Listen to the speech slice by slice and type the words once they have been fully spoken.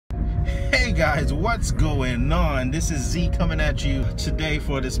guys, what's going on? This is Z coming at you today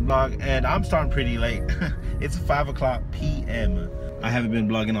for this vlog, and I'm starting pretty late. It's 5:00 p.m. I haven't been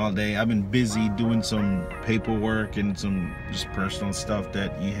vlogging all day. I've been busy doing some paperwork and some just personal stuff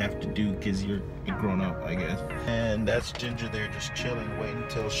that you have to do because you're grown up, I guess. And that's Ginger there just chilling, waiting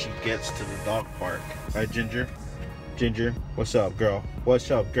until she gets to the dog park. All right, Ginger? Ginger, what's up, girl? What's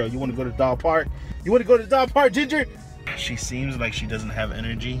up, girl? You want to go to the dog park? You want to go to the dog park, Ginger? She seems like she doesn't have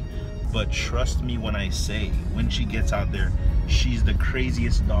energy, but trust me when I say, when she gets out there, she's the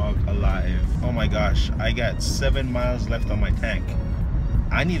craziest dog alive. Oh my gosh, I got 7 miles left on my tank.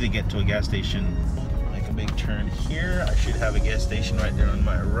 I need to get to a gas station. Make a big turn here. I should have a gas station right there on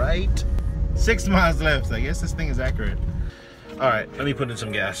my right. 6 miles left. I guess this thing is accurate. All right, let me put in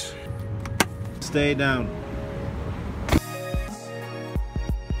some gas. Stay down.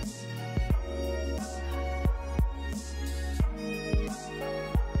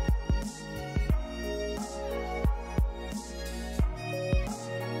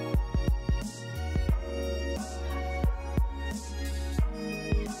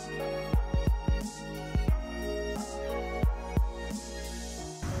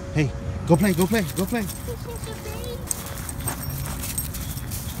 Hey, go play, go play, go play.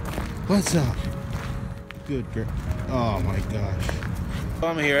 What's up? Good girl. Oh my gosh.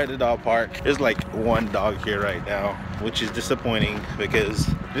 I'm here at the dog park. There's like one dog here right now, which is disappointing because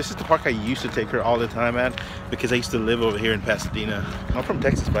this is the park I used to take her all the time at because I used to live over here in Pasadena. I'm from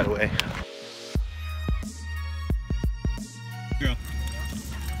Texas, by the way. Girl.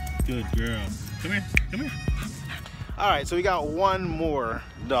 Good girl. Come here, come here. All right, so we got one more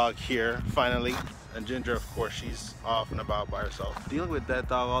dog here, finally. And Ginger, of course, she's off and about by herself. Dealing with that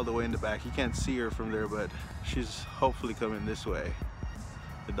dog all the way in the back. You can't see her from there, but she's hopefully coming this way.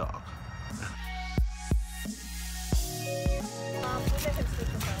 The dog.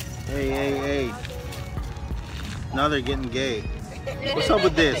 Hey, hey, hey. Now they're getting gay. What's up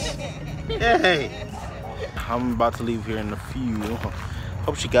with this? Hey. I'm about to leave here in a few.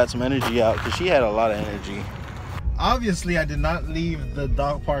 Hope she got some energy out because she had a lot of energy. Obviously, I did not leave the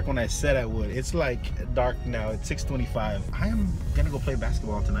dog park when I said I would. It's like dark now. It's 6:25. I am gonna go play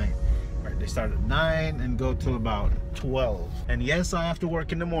basketball tonight. All right, they start at 9 and go till about 12. And yes, I have to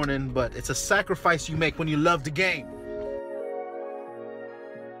work in the morning, but it's a sacrifice you make when you love the game.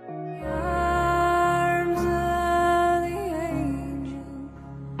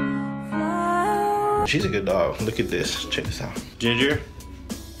 She's a good dog. Look at this. Check this out. Ginger,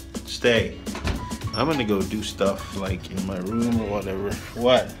 stay. I'm gonna go do stuff like in my room or whatever.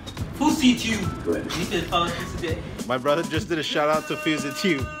 What? Pussy Tube. You did follow us today. My brother just did a shout out to Fuzzy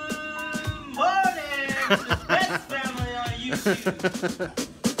Tube. Morning! The best family on YouTube.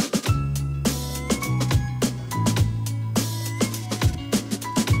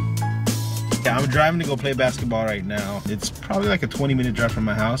 Yeah, I'm driving to go play basketball right now. It's probably like a 20-minute drive from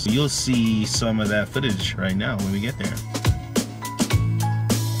my house. You'll see some of that footage right now when we get there.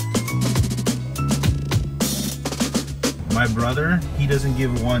 My brother, he doesn't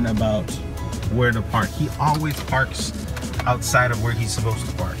give one about where to park. He always parks outside of where he's supposed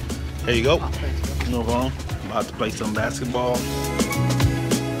to park. There you go. No problem. About to play some basketball.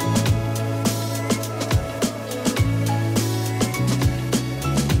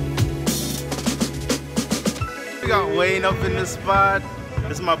 We got Wayne up in the spot.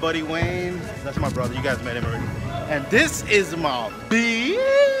 This is my buddy Wayne. That's my brother. You guys met him already. And this is my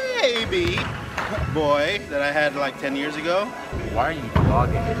baby boy that I had like 10 years ago. Why are you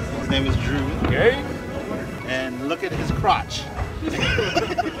vlogging? His name is Drew. Okay. And look at his crotch.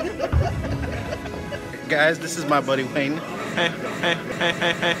 Guys, this is my buddy Wayne.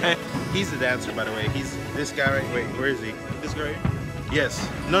 He's the dancer, by the way. He's this guy right. Wait, where is he? This guy right here? Yes.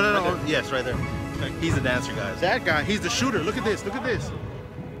 No, no, no. Right yes, right there. He's the dancer, guys. That guy, he's the shooter. Look at this. Look at this.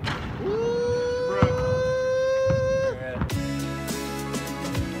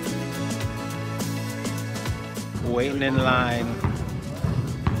 Waiting in line.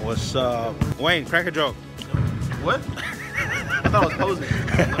 What's up? Wayne, crack a joke. What? I thought I was posing.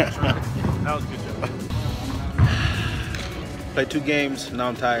 That was a good joke. Played 2 games, now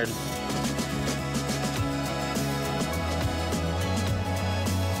I'm tired.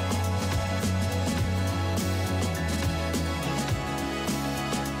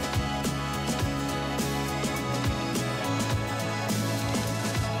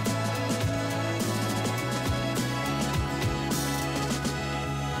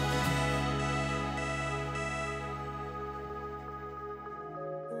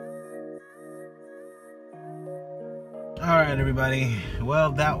 Alright everybody,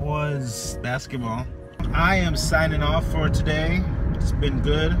 well that was basketball. I am signing off for today. It's been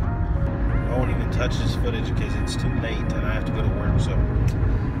good. I won't even touch this footage because it's too late and I have to go to work. So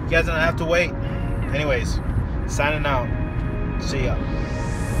you guys don't have to wait. Anyways, signing out. See ya.